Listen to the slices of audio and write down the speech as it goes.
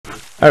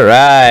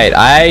Alright,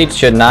 I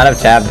should not have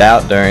tapped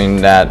out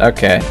during that.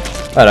 Okay,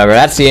 whatever,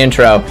 that's the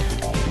intro.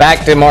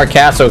 Back to more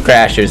Castle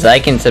Crashers.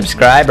 Like and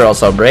subscribe or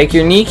else I'll break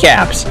your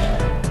kneecaps.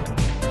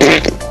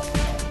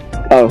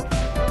 Oh.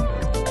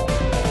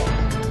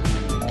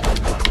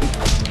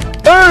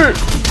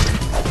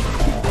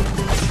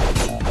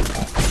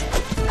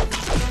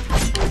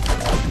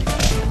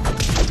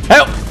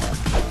 Help!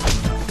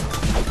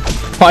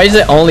 Why is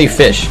it only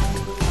fish?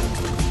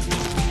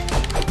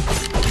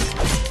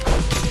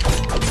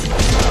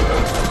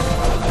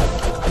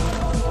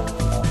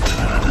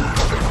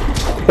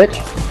 Bitch.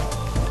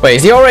 Wait,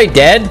 is he already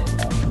dead?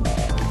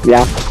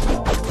 Yeah.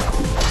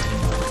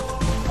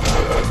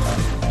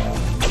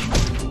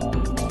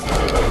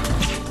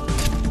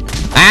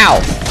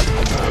 Ow!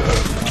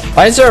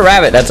 Why is there a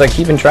rabbit that's like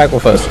keeping track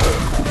with us?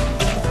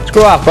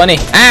 Screw off, bunny.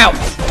 Ow!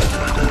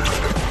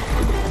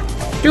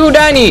 Two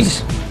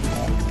dinies!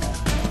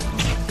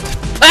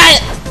 Ah!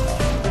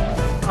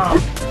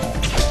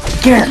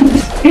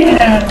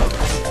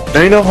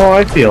 Now you know how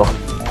I feel.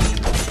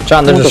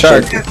 John, there's a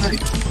shark.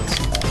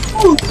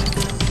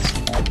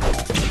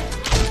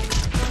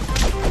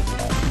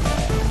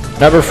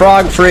 Never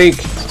frog freak.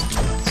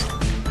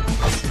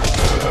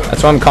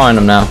 That's what I'm calling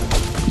him now.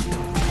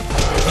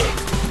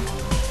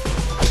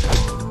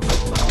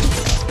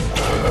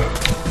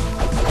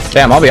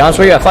 Damn, I'll be honest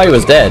with you, I thought he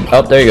was dead.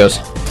 Oh, there he goes.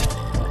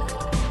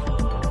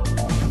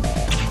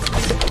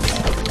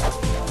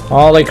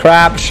 Holy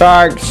crap,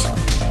 sharks.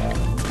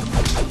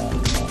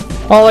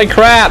 Holy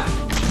crap.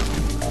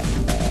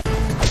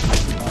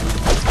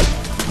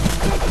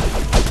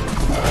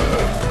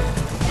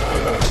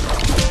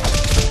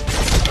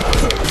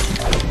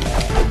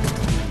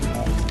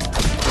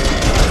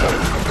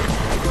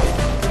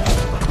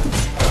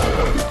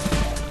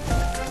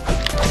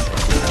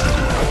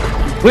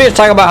 We just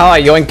talk about how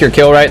I yoinked your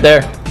kill right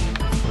there.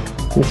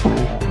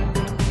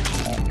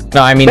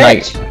 No, I mean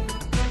Bitch. like.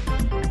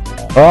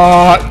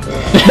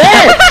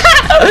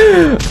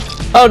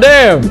 Oh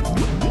damn!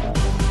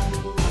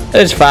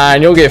 It's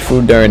fine. You'll get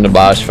food during the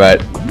boss fight.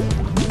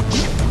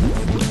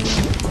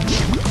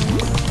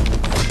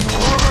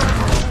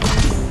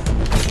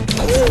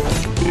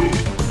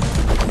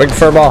 Break the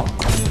fur ball.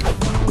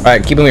 All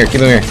right, keep him here.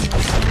 Keep him here.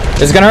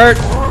 This is gonna hurt,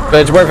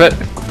 but it's worth it.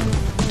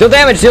 Deal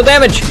damage. Deal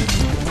damage.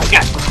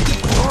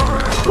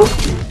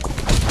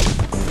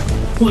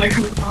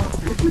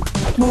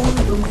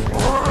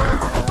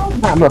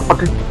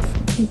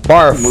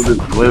 Barf.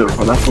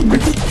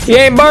 He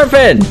ain't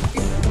barfing.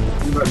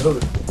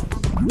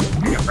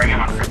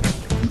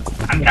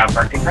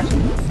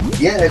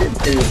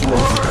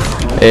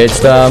 It's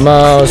the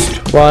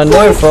most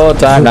wonderful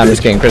time. No, I'm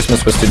just kidding.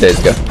 Christmas was 2 days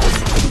ago.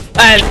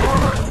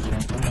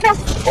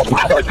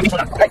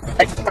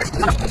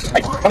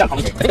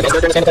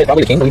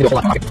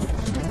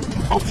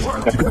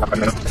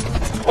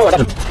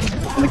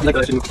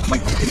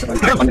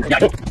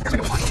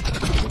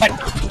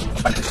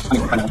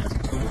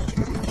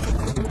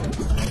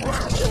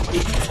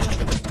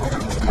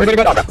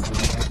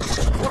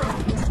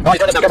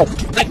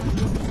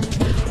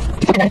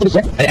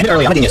 End it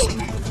early, I'm a genius.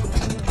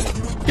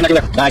 You're not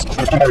there. Nice.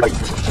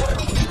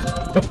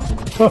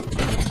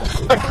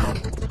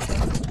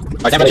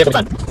 Alright, time for the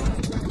fun.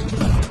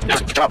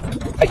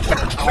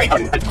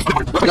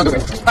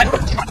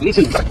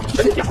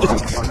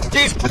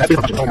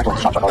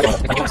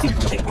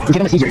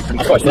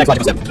 Of course, the next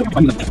logical step.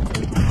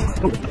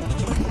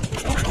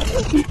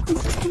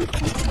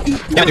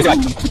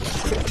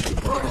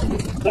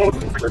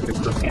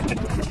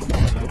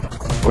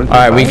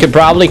 Alright, we could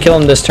probably kill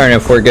him this turn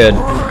if we're good.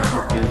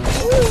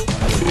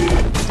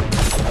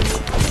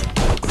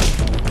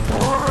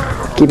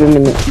 Keep him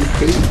in the...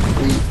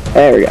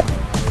 There we go.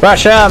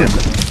 Rush him!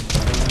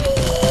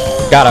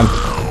 Got him.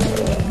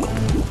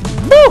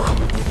 Woo!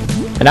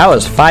 And that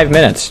was 5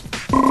 minutes.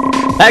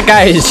 That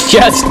guy is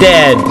just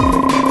dead.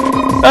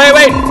 Hey,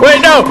 wait,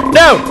 no,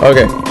 no!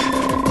 Okay.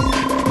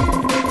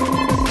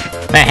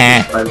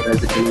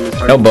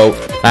 No boat.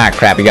 Ah,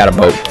 crap, he got a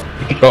boat.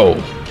 Go.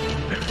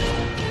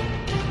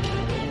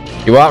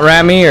 You want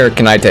Rami, or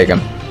can I take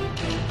him?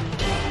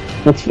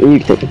 You can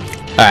take him.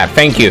 Alright,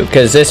 thank you,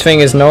 because this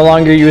thing is no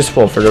longer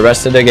useful for the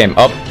rest of the game.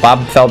 Oh,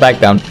 Bob fell back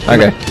down.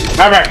 Okay.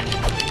 Alright.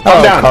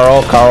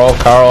 Hello,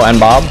 Carl, and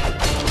Bob.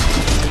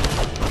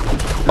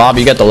 Bob,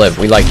 you get to live.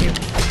 We like you.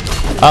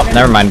 Oh,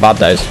 never mind. Bob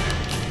dies.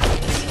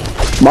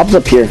 Bob's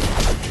up here.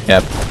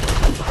 Yep.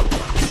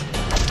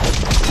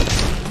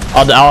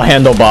 I'll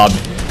handle Bob.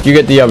 You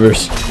get the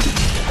others.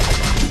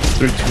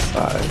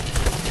 325.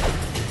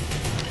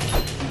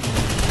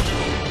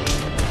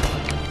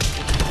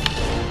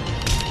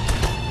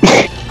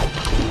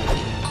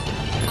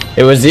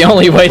 It was the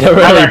only way to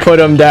really put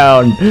him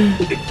down.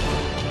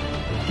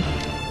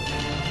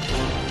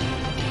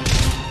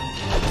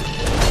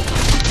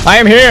 I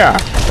am here.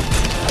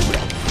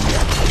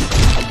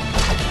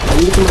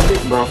 Look at my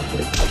dick, bro.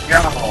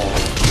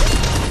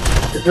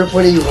 Which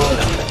one do you want?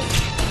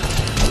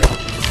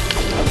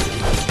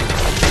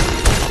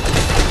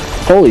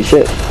 Holy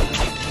shit.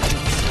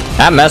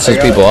 That messes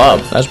people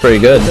up. That's pretty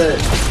good.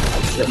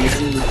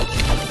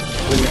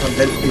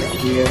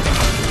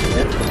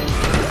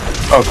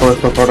 Oh,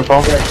 Callisto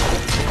Protocol?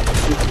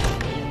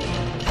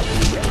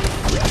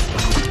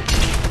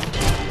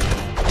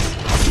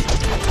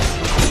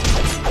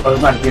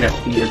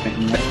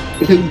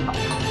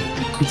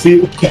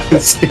 See?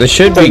 This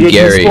should be This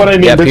Gary. is what I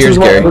mean. Yep, This here's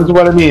is Gary.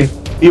 what I mean.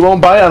 He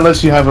won't buy it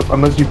unless you have it,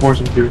 unless you force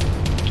him to.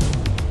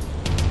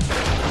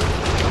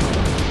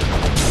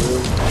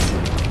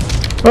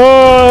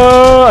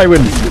 Oh, I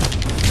win.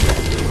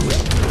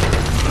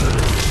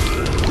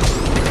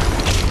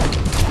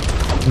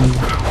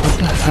 What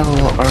the hell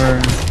are...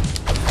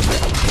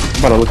 I'm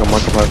about to look at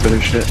Markiplier for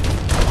this shit.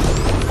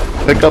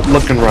 Pick up,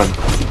 look, and run.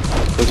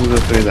 Those are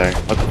the three there.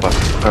 What the fuck?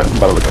 Alright, I'm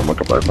about to look at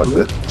Markiplier. Fuck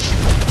this.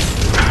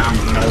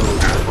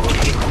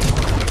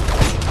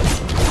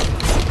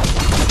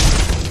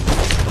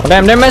 Oh,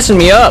 damn, they're messing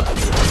me up.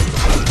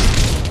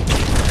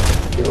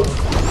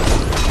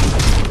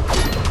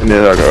 And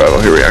then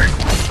okay, here we are.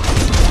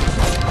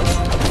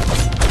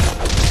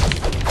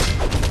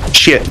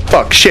 Shit,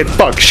 fuck, shit,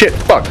 fuck, shit,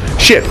 fuck,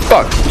 shit,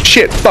 fuck,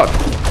 shit, fuck.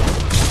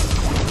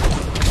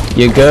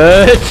 You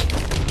good?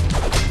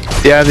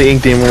 Yeah, the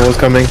ink demon was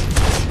coming,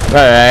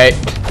 Alright.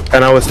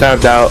 and I was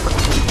tapped out.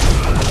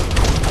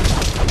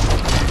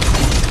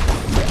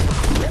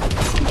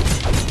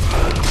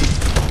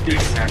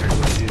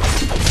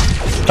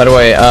 By the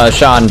way,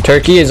 Sean,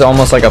 turkey is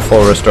almost like a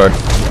full restore.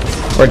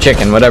 Or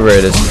chicken, whatever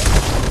it is.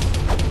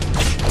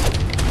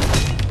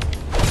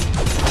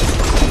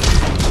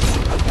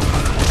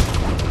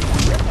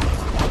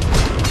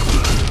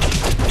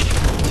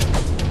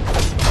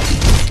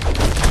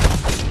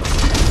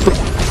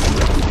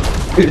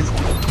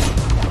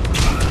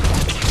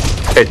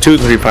 Okay,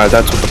 235,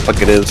 that's what the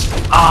fuck it is.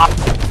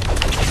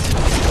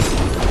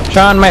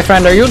 Sean, my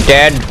friend, are you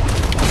dead?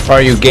 Or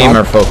are you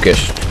gamer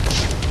focused?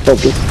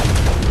 Focus.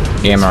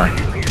 Gamer.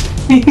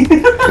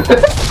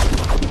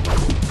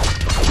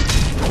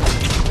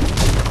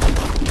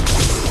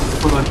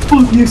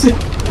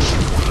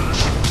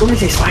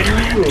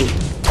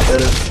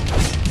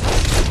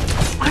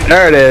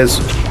 There it is.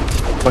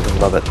 Fucking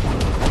love it.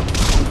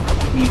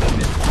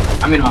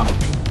 I'm in on.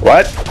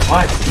 What?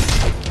 What?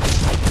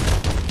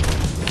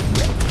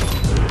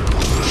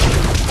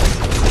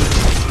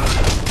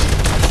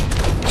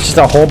 Just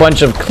a whole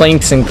bunch of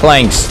clinks and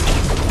clanks.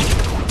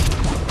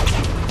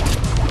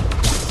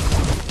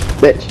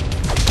 Bitch.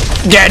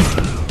 Dead!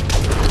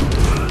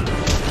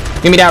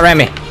 Give me that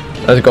Remy.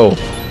 Let's go.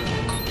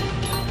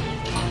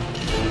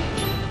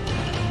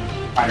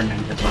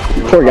 Spider-Man.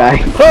 Poor guy.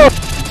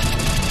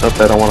 Nope,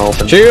 I don't want to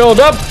open. Shield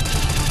up!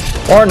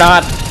 Or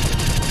not.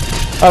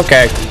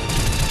 Okay.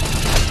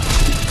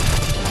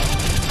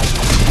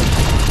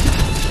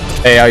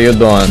 Hey, how you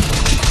doing?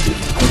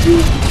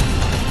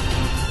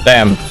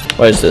 Damn,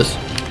 what is this?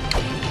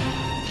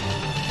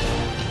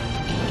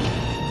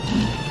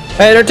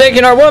 Hey, they're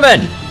taking our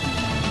woman!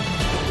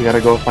 You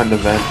gotta go find the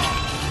vent.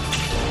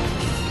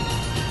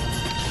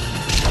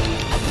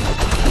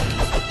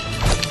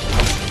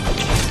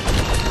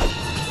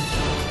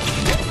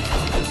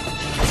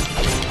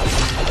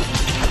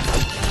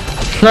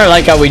 I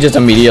like how we just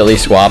immediately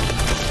swap.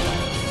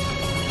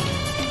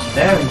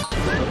 Damn.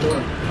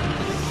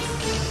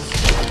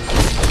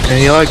 And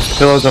he likes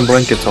pillows and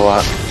blankets a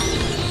lot.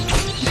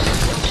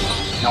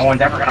 No one's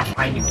ever gonna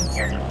find you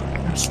here.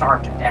 I'm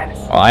starved to death.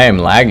 Well, I am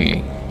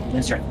laggy.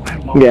 Lizard.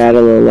 Yeah, I had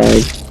a little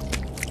lag.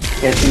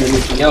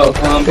 Yo,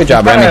 Good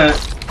job, Remy.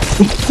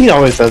 He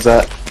always does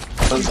that.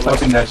 I was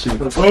hoping that shit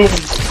was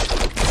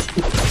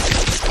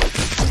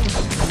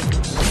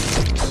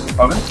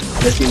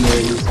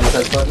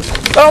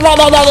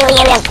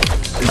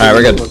Alright,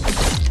 we're good.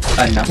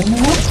 Nothing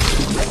more?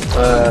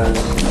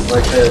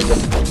 Like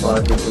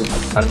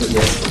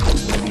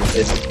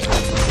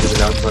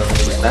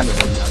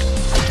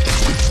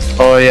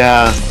Oh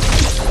yeah.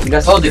 you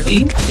guys saw the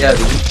V? Yeah,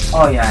 the V.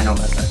 Oh yeah, I know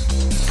about that.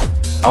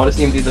 I wanna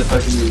see him do the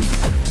fucking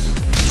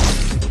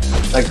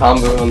like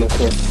combo on the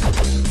floor.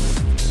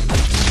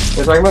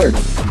 What's talking about it?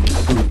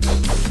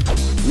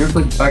 You ever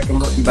played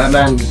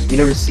Batman? You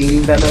never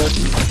seen Batman?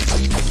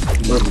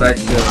 Look back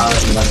to that.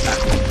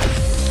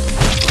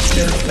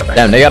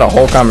 Damn, they got a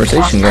whole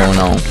conversation going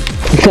on.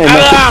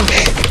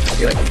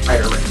 You're like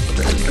fire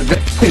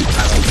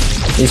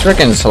These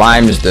freaking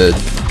slimes, dude.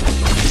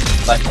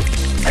 like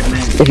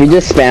Batman. If you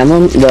just spam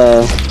them,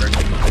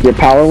 your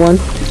power one,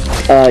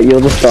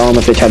 you'll just throw them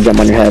if they try to jump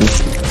on your head.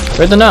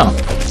 Good to know.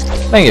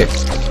 Thank you.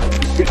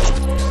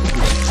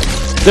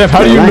 Damn,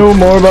 how do you know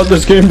more about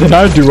this game than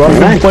I do? I've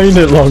been playing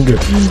it longer.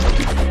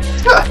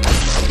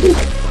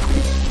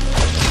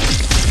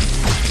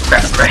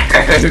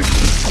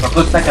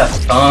 Looks like a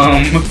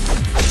thumb.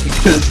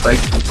 It's like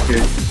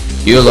good.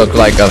 You look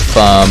like a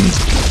thumb.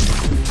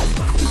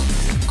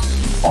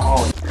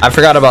 Oh, I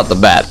forgot about the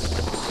bat.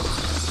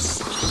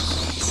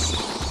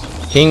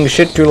 King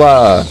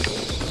Shitula.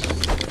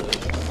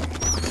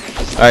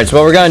 Alright, so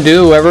what we're gonna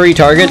do, whoever he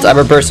targets,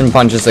 every person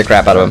punches the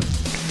crap out of him.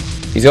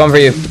 He's going for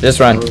you. Just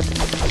run.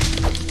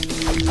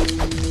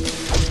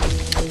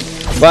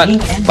 But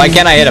why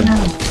can't I hit him?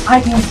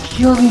 I can I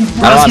don't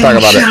want to talk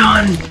about it.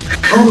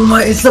 Oh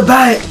my, it's the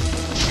bat!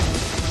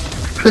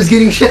 He's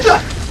getting shit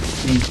on.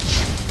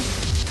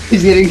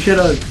 He's getting shit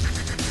on.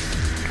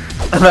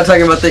 I'm not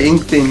talking about the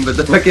ink thing, but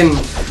the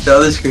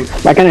other screen.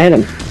 Why can't I hit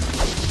him?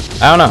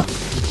 I don't know.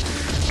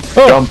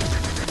 Oh. Jump.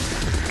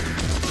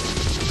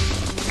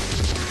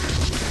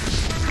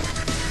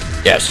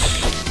 Yes.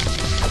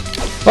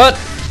 What?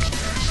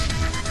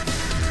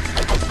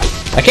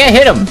 I can't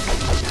hit him.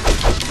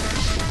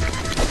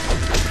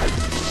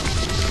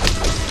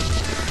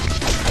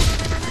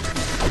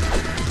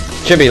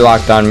 Should be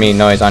locked on me,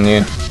 noise on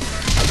you.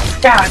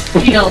 God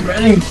damn,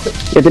 man. You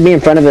have to be in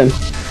front of him.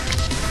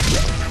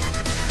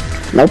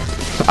 Nope.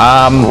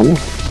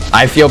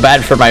 I feel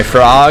bad for my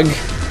frog.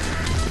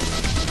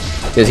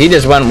 Because he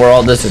just went where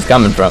all this is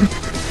coming from.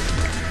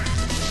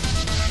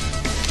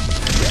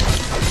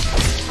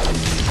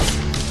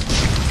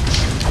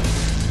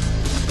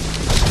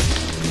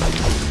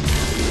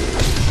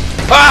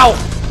 Wow!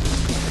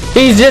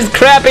 He's just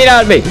crapping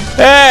on me!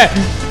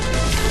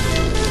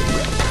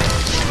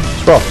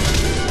 Bro.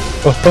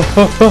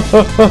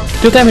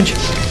 Deal damage!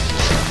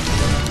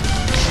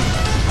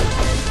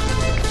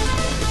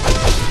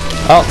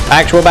 Oh,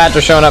 actual bats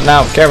are showing up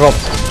now. Careful.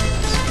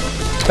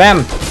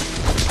 Spam!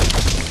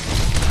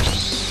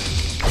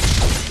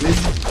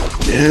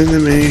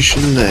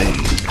 Animation lane.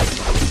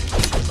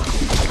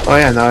 Oh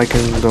yeah, now I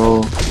can go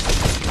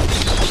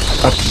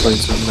up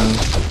places now.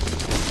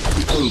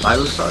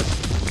 Biostar?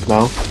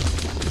 No?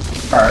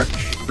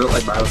 Arch. Built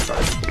like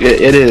Biostar.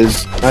 It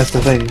is. That's the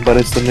thing, but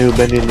it's the new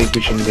Bending Ink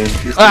Machine game.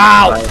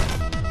 Ow!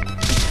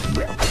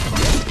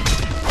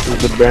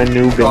 It's the brand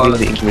new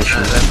Bending Ink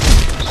Machine.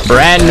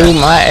 Brand new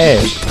my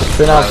ass. It's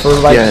been out for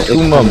like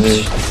 2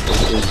 months.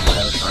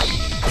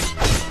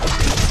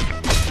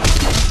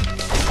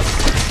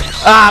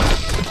 Ah!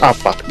 Oh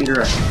fuck. You're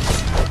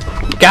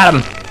right. Got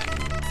him!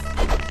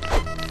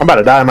 I'm about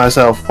to die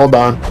myself. Hold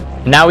on.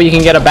 Now we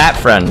can get a bat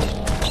friend.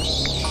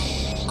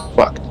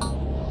 Fuck.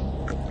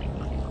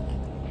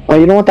 Oh,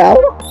 you don't want the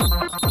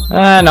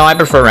owl? No, I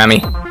prefer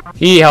Remy.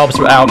 He helps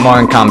out more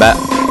in combat.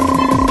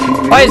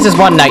 Why is this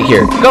one knight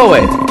here? Go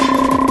away.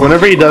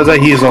 Whenever he does that,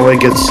 he always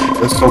gets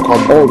a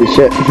so-called. Holy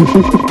shit.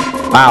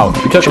 Wow,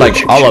 you took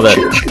like all of it.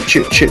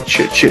 Shit.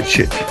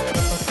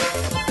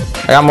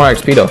 I got more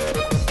XP though.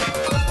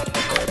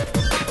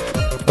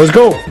 Let's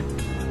go.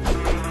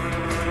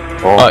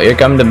 Oh, here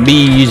come the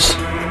bees.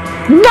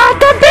 Not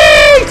the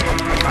bees!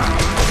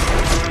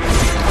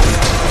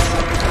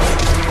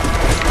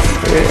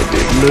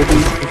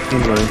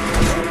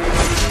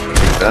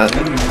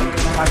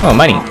 Oh,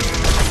 money.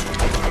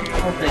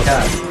 Oh, thank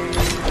God.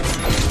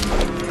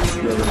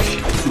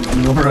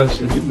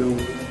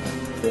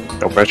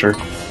 No pressure.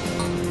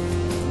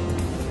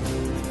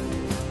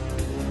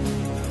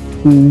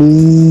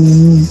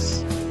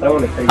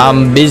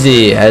 I'm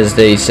busy, as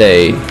they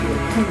say.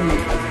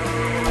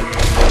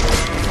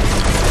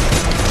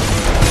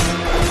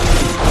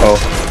 Oh,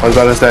 I was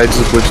about to say I just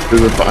glitched through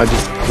the. I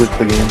just glitched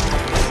the game.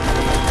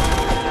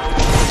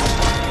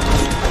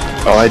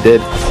 Oh, I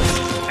did.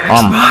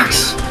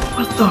 Xbox?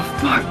 What the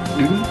fuck,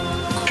 dude?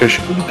 Shush.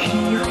 Are you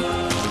kidding me?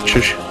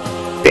 Shush.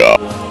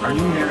 Are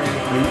you married?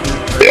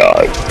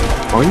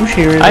 Are you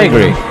hearing? I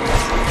agree.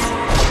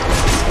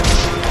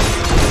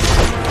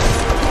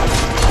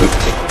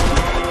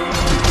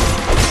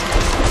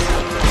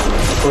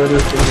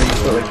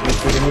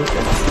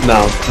 No,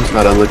 it's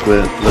not a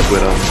liquid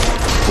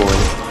boy.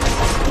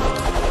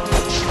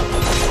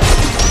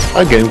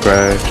 A game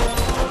crashed.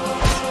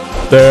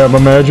 Damn,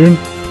 imagine.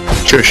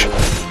 Shush.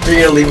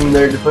 You're gonna leave him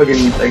there to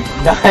fucking, like,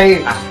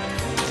 die?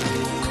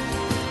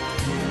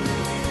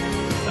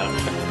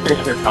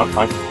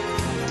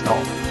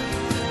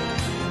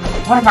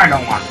 What if I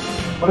don't want?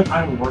 What if I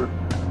don't work?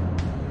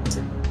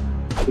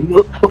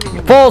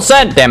 Full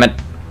send, damn it.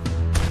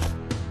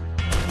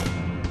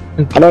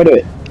 How do I do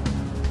it?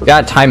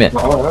 Gotta time it.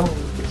 Oh,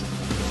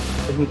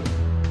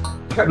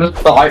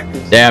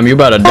 Damn, you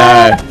better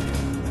die.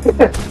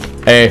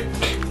 Hey.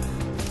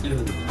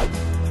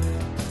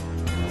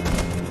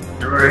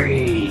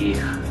 3.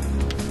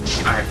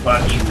 I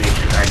fucking wish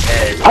I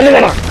dead.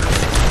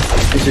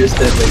 It's just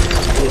that,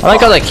 like, I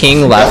like how the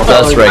king left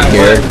us right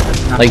here.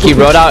 Like, he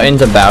rode out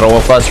into battle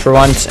with us for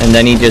once, and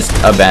then he just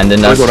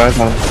abandoned us. Look what I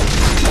found.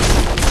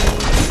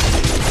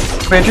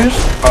 pictures?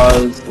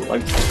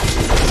 Like,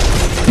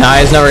 Nah,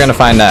 he's never gonna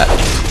find that.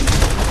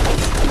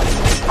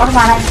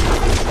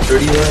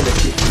 30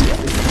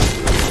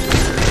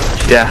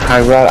 Yeah,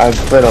 I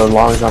played a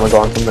long time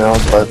ago on something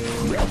else, but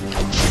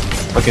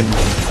fucking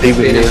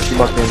David is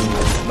fucking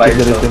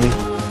did it to me.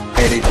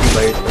 Payday 2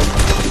 by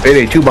yourself.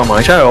 Payday 2 by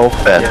myself.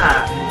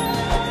 Yeah.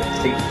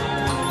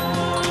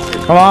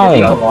 Come on.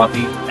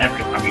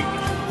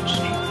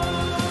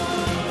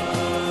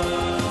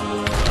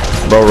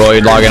 Bro,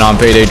 Roy logging on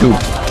Payday 2.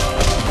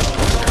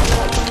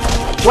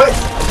 What?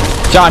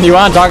 John, you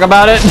wanna talk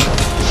about it?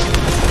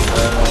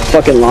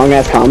 Fucking long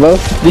ass combo.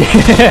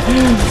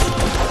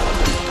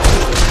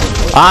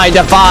 I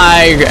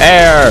defy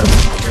air.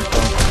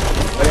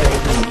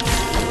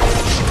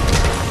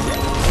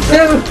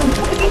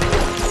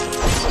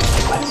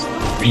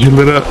 You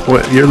lit up.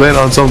 What? You're lit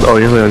on something. Oh,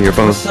 you're lit on your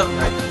phone. What's up,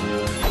 man?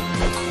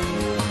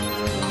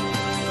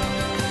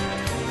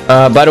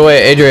 By the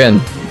way, Adrian,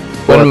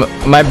 when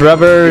my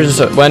brothers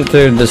went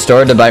to the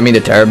store to buy me the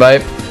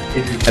terabyte,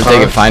 if they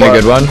could find a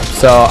good one,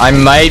 so I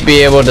might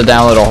be able to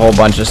download a whole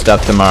bunch of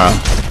stuff tomorrow.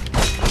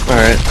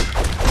 Alright.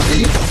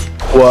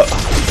 What?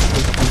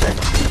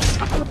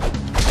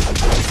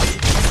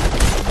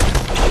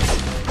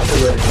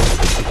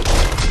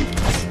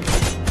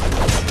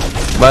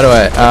 By the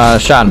way,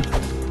 Sean,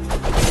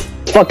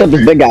 Fucked up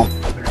this big guy.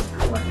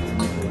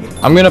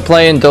 I'm gonna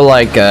play until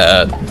like,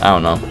 I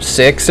don't know,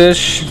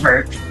 6-ish,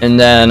 and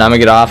then I'm gonna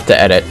get off to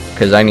edit,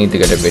 because I need to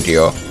get a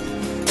video.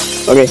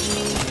 Okay.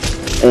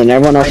 And then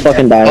everyone else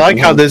fucking dies. I like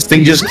how this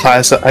thing just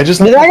class. I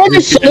just. Did that guy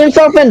just shoot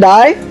himself and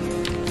die?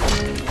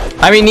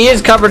 I mean, he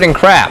is covered in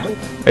crap.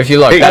 If you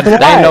look, Hey,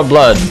 that ain't no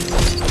blood.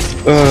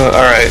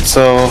 Alright,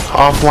 so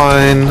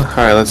offline.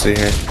 Alright, let's see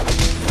here.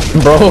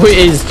 Bro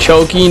is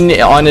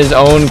choking on his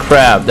own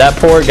crap. That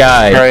poor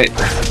guy. Alright.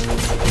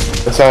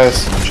 Let's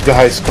choose the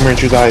heist. Come here and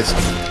choose the heist.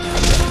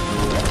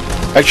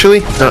 Actually,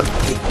 no.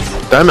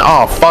 Damn it.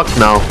 Oh, fuck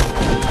no.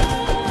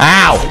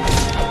 Ow!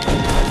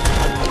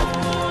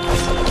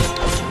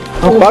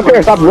 Oh,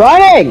 fucker, stop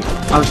running!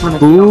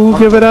 Who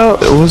gave it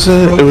out? It was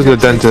a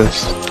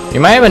dentist. You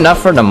might have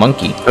enough for the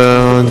monkey.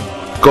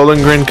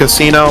 Golden Grin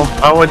Casino.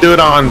 I'm gonna do it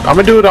on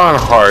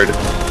hard.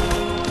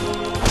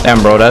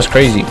 Damn, bro, that's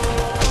crazy.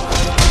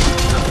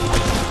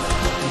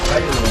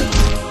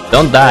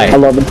 Don't I die.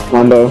 love this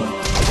combo.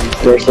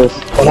 Versus.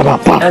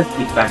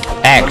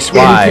 X,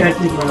 Y.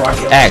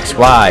 X,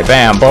 Y.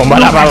 Bam, boom, ba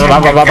da ba ba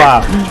ba ba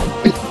ba.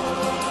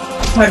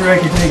 Spider-Man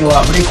can take a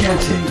lot, but he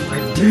can't take my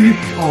dick.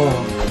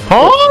 Oh.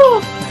 Huh?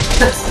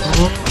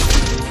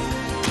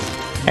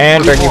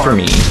 And turkey for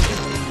me.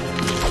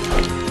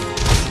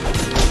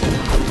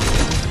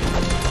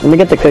 Let me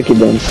get the cookie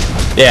then.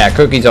 Yeah,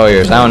 cookies all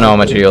yours. I don't know how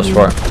much it heals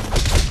for.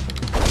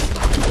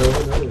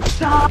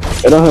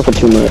 I don't have for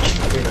too much.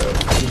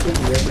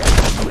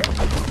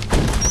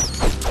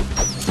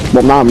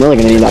 Well, now I'm really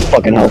gonna need that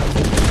fucking help.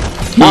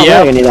 Now I'm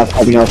really gonna need that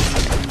fucking help.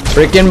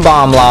 Freaking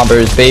bomb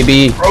lobbers,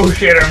 baby. Oh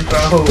shit, I'm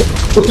so.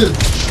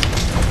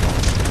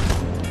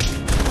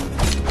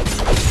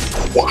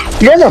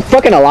 You guys are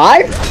fucking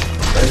alive?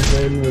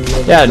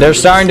 Yeah, they're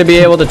starting to be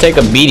able to take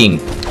a beating.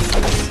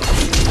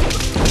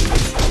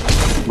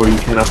 Boy, you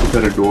can't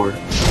open a door.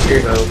 Here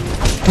you go.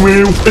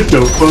 Man, what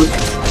the fuck?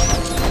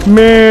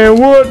 Man,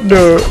 what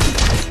the?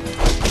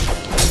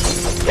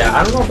 Yeah,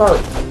 I don't know about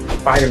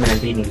Spider-Man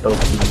beating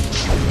Goku.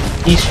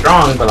 He's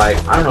strong, but like,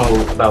 I don't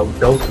know about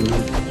Goku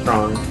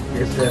strong.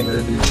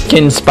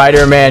 Can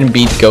Spider-Man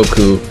beat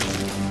Goku?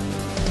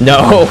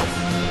 No.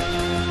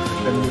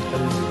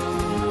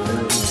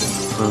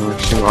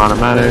 Single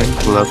automatic.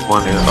 Left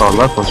one is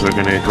left one's a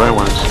grenade. Right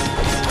one's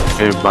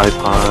a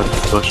bipod.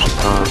 Push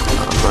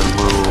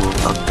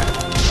move. Okay.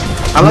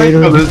 I like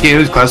how this game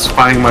is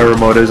classifying my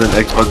remote as an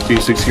Xbox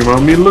 360 remote. I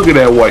mean, look at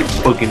that white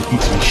fucking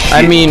piece of shit.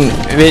 I mean,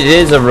 it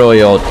is a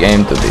really old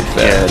game to be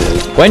fair. Yeah, it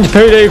is. When's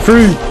Payday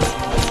free?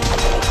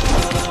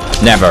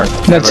 Never.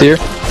 That's here.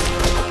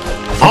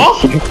 Huh?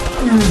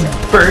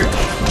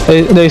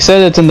 They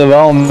said it's in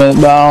development,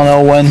 but I don't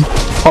know when.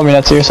 Probably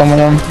that's here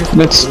somewhere.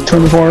 That's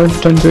 24,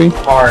 23.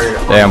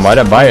 Damn, why'd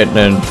I buy it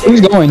then?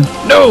 He's going.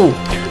 No!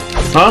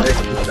 Huh?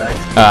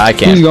 I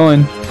can't. He's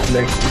going.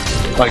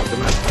 Like the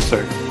map,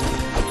 sir.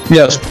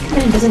 Yes.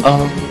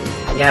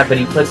 Yeah, but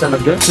he puts on a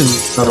good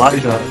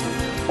Elijah.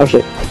 Oh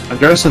shit.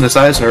 Address and the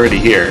size are already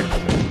here.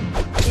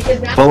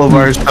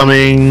 Boulevard's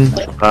coming.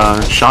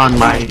 Sean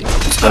might.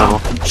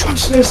 So.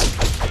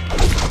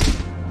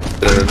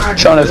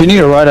 Sean, if you need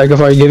a ride, I could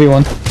probably give you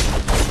one.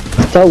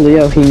 Tell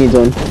Leo he needs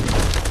one.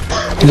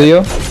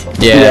 Leo?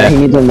 Yeah, he Yeah.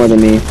 needs one more than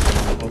me.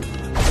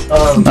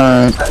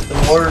 Alright.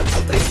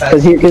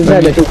 Cause he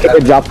said if he could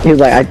get dropped, he was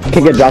like, I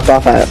could get dropped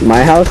off at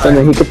my house, and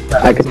then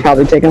I could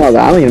probably take him. I was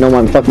like, I don't even know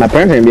when fuck my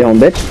parents are gonna be home,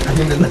 bitch.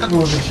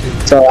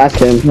 So ask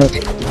him.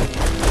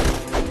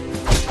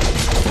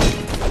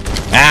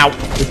 Ow!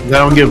 I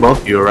don't give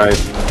both of you a ride.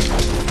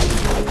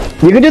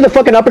 You can do the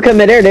fucking uppercut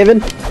midair,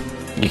 David.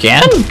 You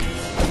can?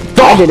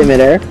 I did it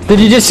midair. Did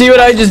you just see what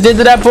I just did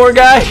to that poor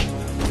guy?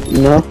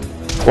 No.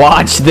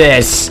 Watch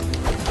this.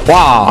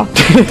 Wow.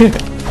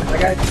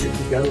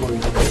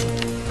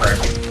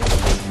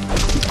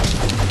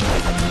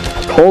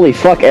 Holy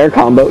fuck, air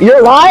combo. You're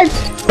alive?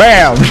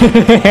 Bam!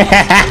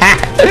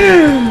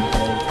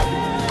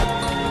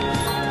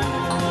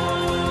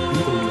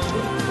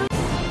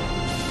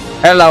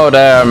 Hello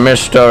there,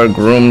 Mr.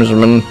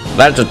 Groomsman.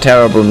 That's a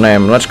terrible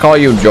name. Let's call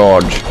you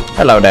George.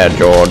 Hello there,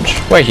 George.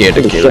 We're here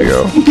to kill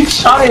you.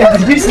 Oh yeah,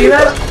 did you see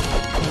that?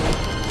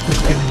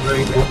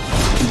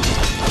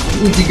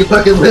 You could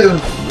fucking live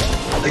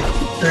like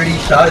 30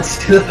 shots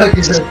to the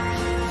fucking.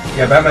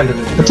 Yeah, Batman did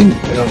it. I think,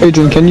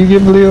 Adrian, can you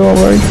give Leo a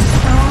ride?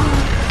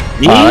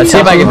 Let's see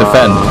if I can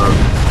defend.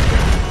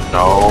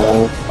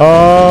 No.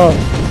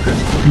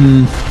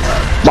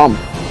 Bomb.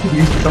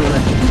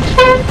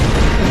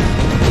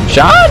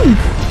 Sean?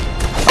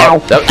 Ow.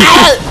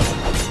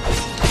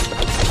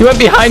 He went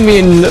behind me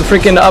and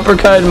freaking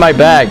uppercut my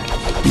back.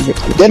 Get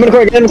him in the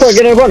corner, get him in the corner,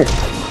 get him in the corner.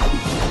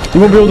 You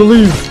won't be able to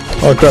leave.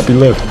 Oh crap, he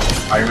left.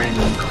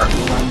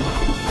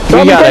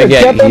 We gotta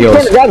get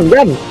heals. Grab him,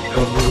 grab him.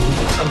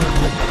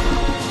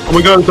 Oh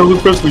my god, it's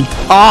Elvis Presley.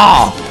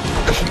 Ah!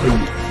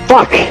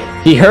 Fuck.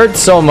 He hurt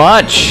so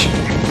much.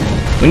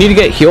 We need to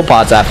get heal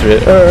pots after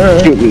it.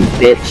 Shoot me,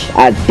 bitch.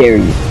 I dare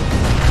you.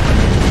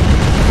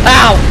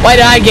 Ow! Why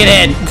did I get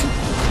hit?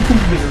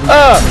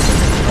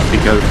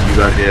 Because you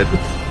got hit.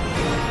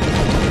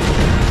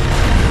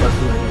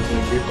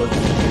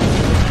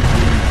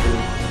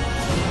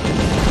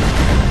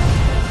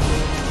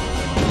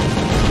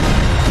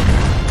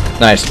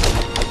 Nice.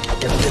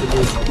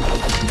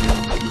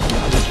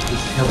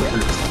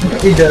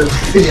 He does.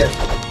 Yeah.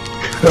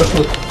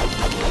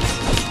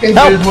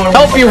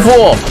 Help, you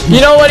fool!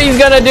 You know what he's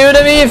gonna do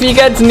to me if he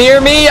gets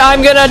near me?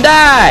 I'm gonna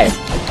die!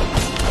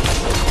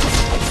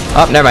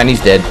 Oh, never mind,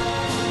 he's dead.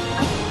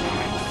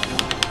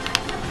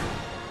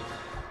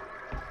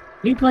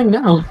 What are you playing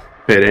now?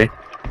 Payday.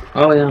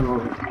 Oh yeah.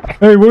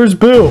 Hey, where's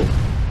Bill?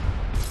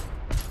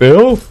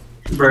 Bill?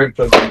 Bird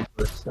Pokemon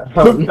first.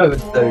 Oh no,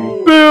 it's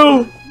 30.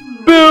 Bill!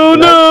 Bill,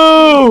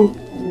 no!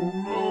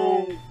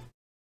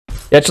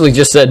 He actually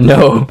just said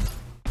no.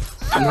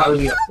 I'm not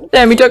living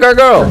Damn, he took our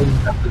girl!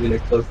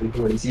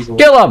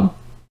 Kill him!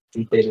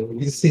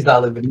 He's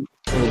not living.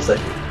 He's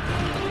like,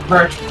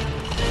 Bird.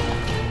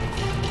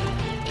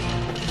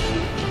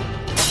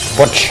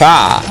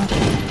 Wacha!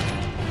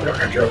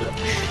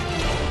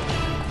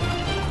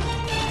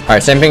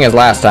 Alright, same thing as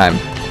last time.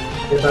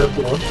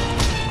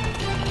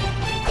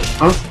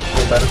 Huh?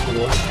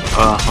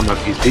 On my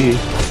PC.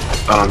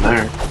 Not on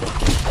there.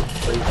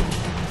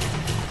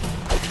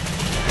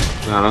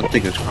 No, I don't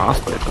think it's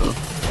crossplay though.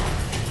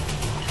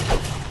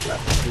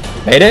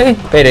 Payday?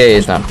 Payday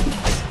is not. I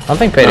don't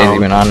think Payday's No,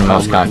 even on no,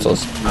 most man.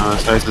 consoles. No,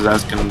 Sice is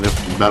asking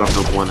if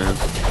Battlefield 1 is.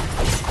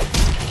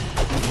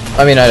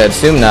 I mean, I'd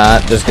assume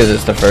not, just because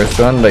it's the first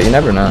one, but you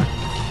never know.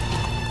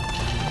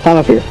 Climb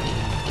up here.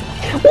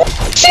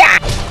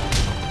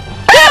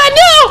 Ah,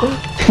 no!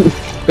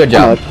 Good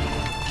job.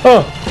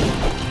 Oh.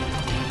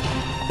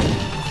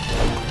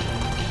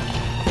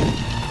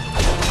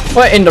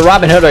 What in the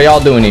Robin Hood are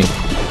y'all doing here?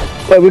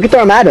 Wait, we could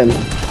throw him at him.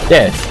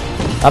 Yeah.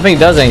 I don't think it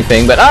does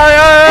anything, but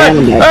ah!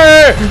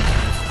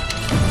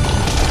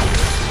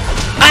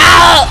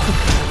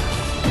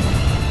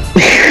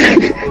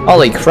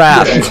 Holy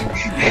crap.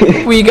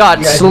 We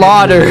got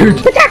slaughtered.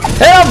 Hit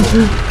him!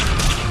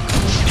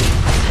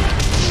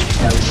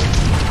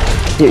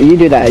 You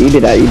do that, you do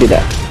that, you do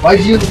that. Why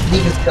did you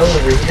leave his skull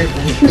over here?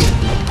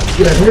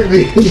 You're gonna hurt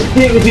me. You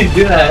can't even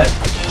do that.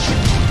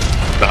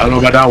 I don't know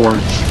about that one.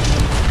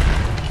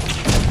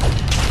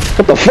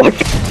 What the fuck?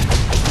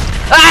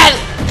 Ah!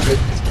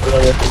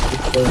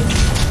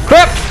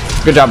 Crap!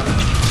 Good job.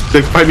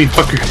 Like, fight me,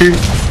 fucker.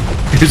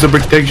 Here's a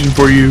protection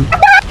for you.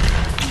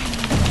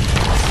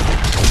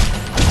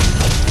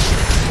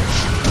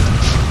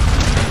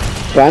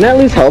 Do I not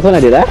lose health when I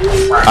do that?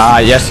 Ah,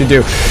 yes you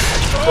do.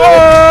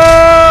 Oh!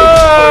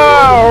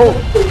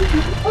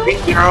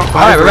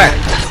 Alright, we're back.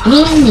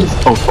 Please!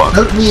 Oh fuck.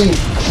 Help me!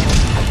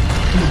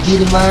 He's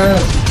beating my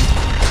ass.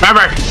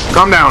 Maverick,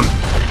 calm down.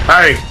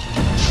 Hey.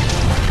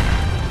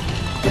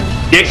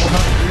 Get.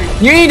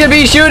 You need to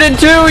be shooting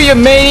too, you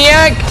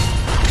maniac!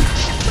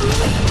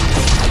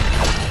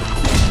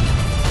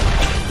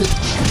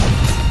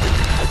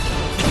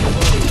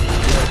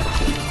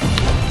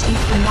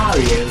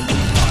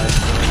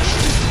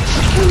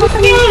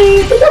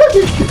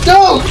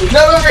 No!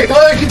 No,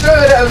 everyone can throw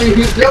it at me!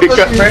 You throw it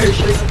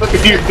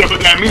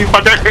at me,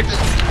 fucker.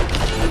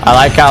 I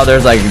like how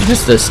there's like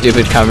just a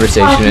stupid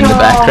conversation in the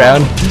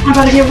background. I'm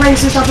about to get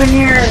racist up in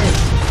here.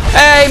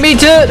 Hey, me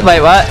too!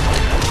 Wait, what?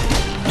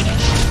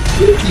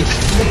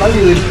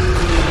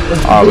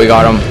 Oh, we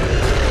got him.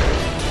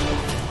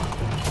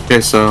 Okay,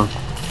 so.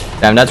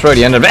 Damn, that's where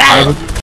the end of it.